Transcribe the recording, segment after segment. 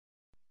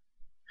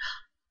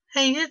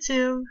Hey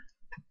YouTube.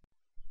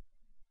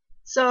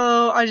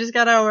 So I just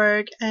got out of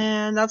work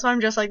and that's why I'm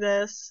dressed like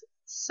this.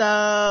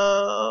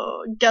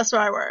 So guess where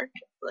I work?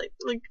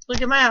 Like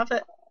look at my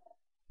outfit.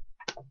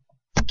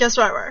 Guess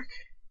where I work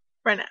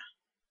right now.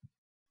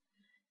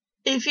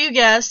 If you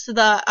guessed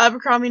the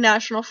Abercrombie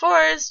National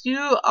Forest,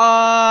 you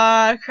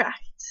are correct.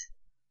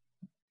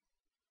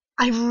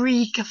 I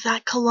reek of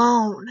that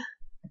cologne.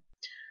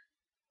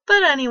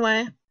 But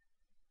anyway,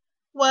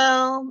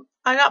 well,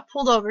 I got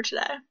pulled over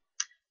today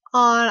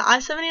on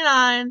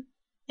I-79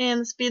 and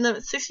the speed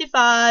limit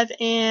 65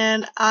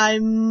 and I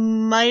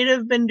might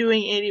have been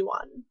doing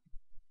 81.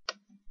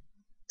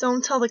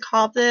 Don't tell the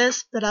cop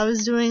this, but I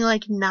was doing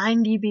like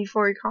 90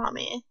 before he caught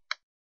me.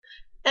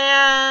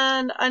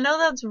 And I know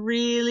that's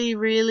really,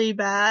 really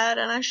bad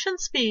and I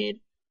shouldn't speed.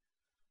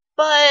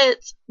 But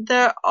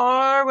there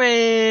are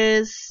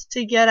ways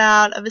to get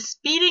out of a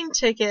speeding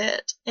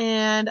ticket,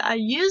 and I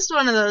used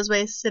one of those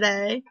ways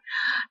today,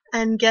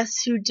 and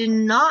guess who did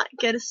not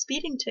get a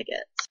speeding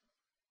ticket?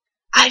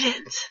 I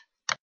didn't.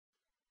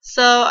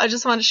 So I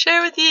just want to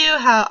share with you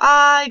how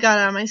I got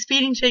out of my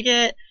speeding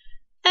ticket,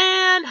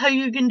 and how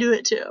you can do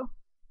it too.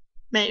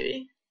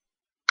 Maybe.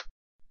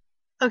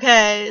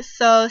 Okay,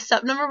 so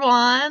step number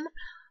 1,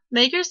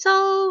 make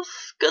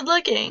yourself good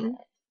looking.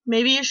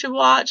 Maybe you should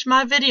watch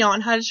my video on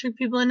how to trick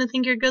people into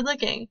think you're good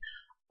looking.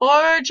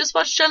 Or just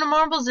watch Jenna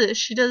Marbles'.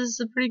 She does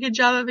a pretty good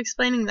job of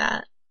explaining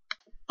that.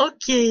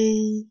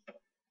 Okay.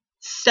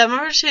 Step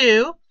number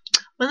 2,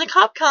 when the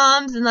cop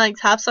comes and like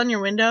taps on your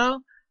window,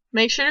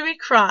 make sure to be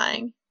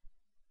crying.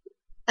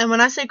 And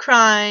when I say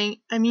crying,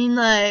 I mean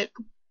like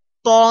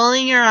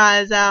bawling your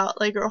eyes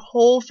out like your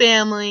whole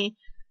family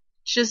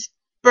just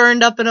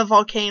burned up in a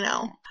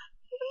volcano.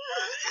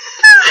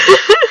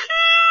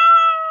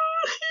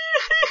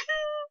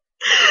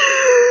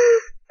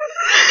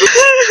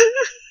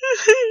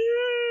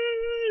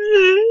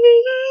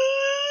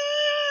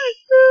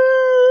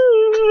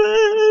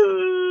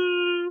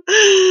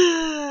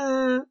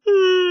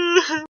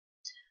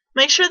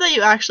 Make sure that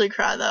you actually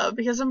cry though,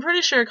 because I'm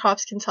pretty sure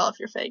cops can tell if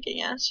you're faking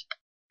it.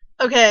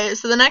 Okay,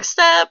 so the next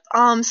step,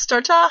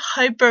 start to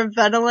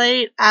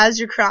hyperventilate as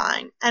you're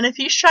crying. And if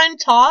he's trying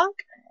to talk,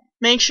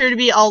 make sure to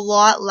be a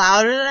lot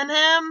louder than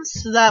him,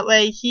 so that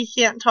way he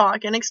can't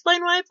talk, and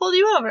explain why I pulled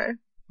you over.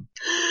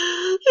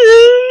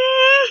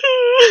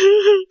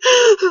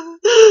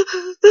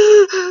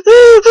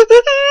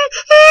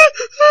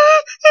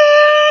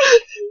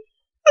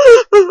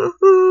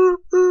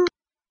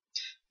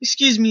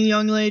 Excuse me,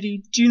 young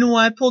lady, do you know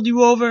why I pulled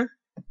you over?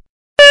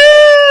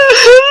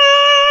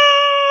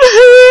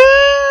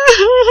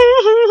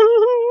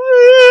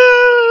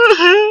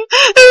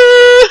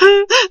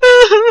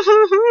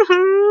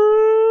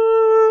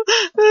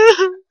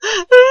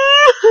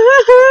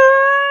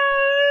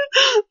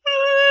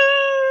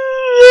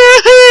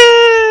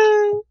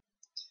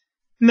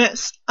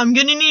 Miss, I'm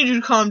gonna need you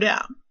to calm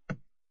down.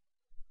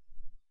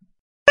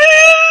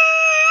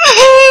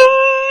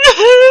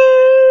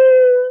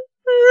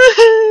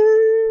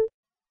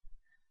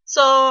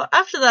 So,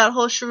 after that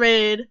whole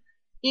charade,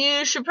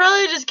 you should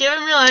probably just give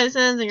him your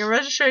license and your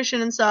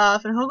registration and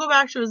stuff, and he'll go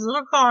back to his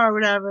little car or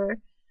whatever.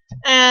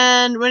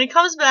 And when he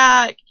comes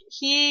back,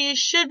 he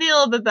should be a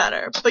little bit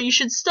better, but you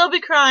should still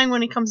be crying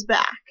when he comes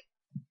back.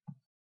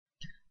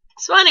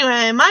 So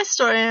anyway, my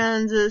story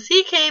ends is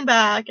he came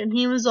back and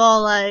he was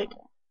all like,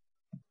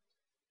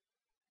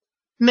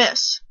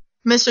 Miss,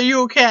 are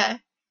you okay?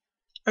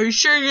 Are you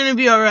sure you're gonna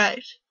be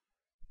alright?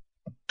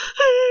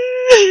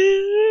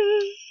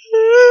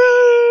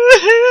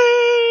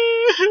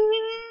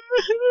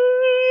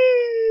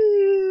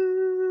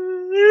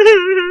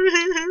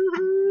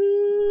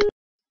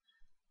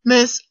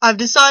 Miss, I've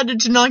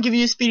decided to not give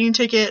you a speeding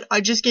ticket.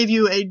 I just gave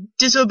you a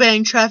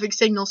disobeying traffic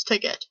signals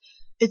ticket.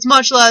 It's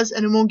much less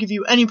and it won't give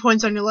you any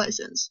points on your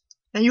license.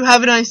 Now you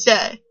have a nice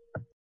day.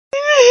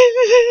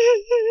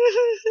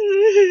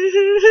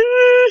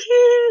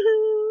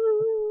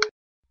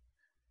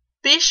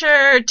 Be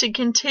sure to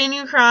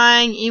continue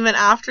crying even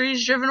after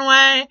he's driven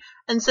away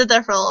and sit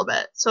there for a little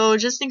bit. So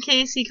just in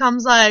case he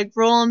comes like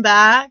rolling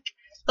back,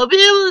 he'll be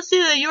able to see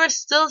that you are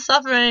still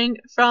suffering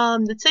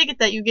from the ticket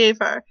that you gave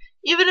her,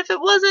 even if it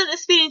wasn't a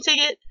speeding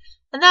ticket,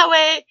 and that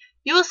way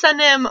you will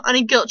send him on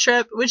a guilt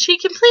trip, which he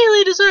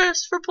completely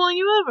deserves for pulling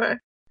you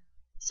over.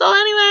 So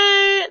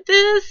anyway,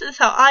 this is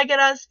how I get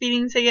out of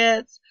speeding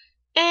tickets,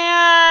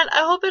 and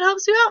I hope it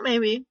helps you out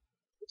maybe.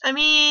 I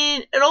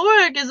mean, it'll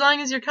work as long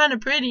as you're kind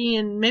of pretty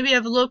and maybe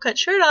have a low-cut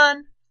shirt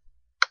on.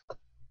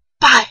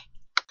 Bye!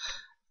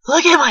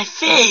 Look at my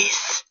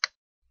face!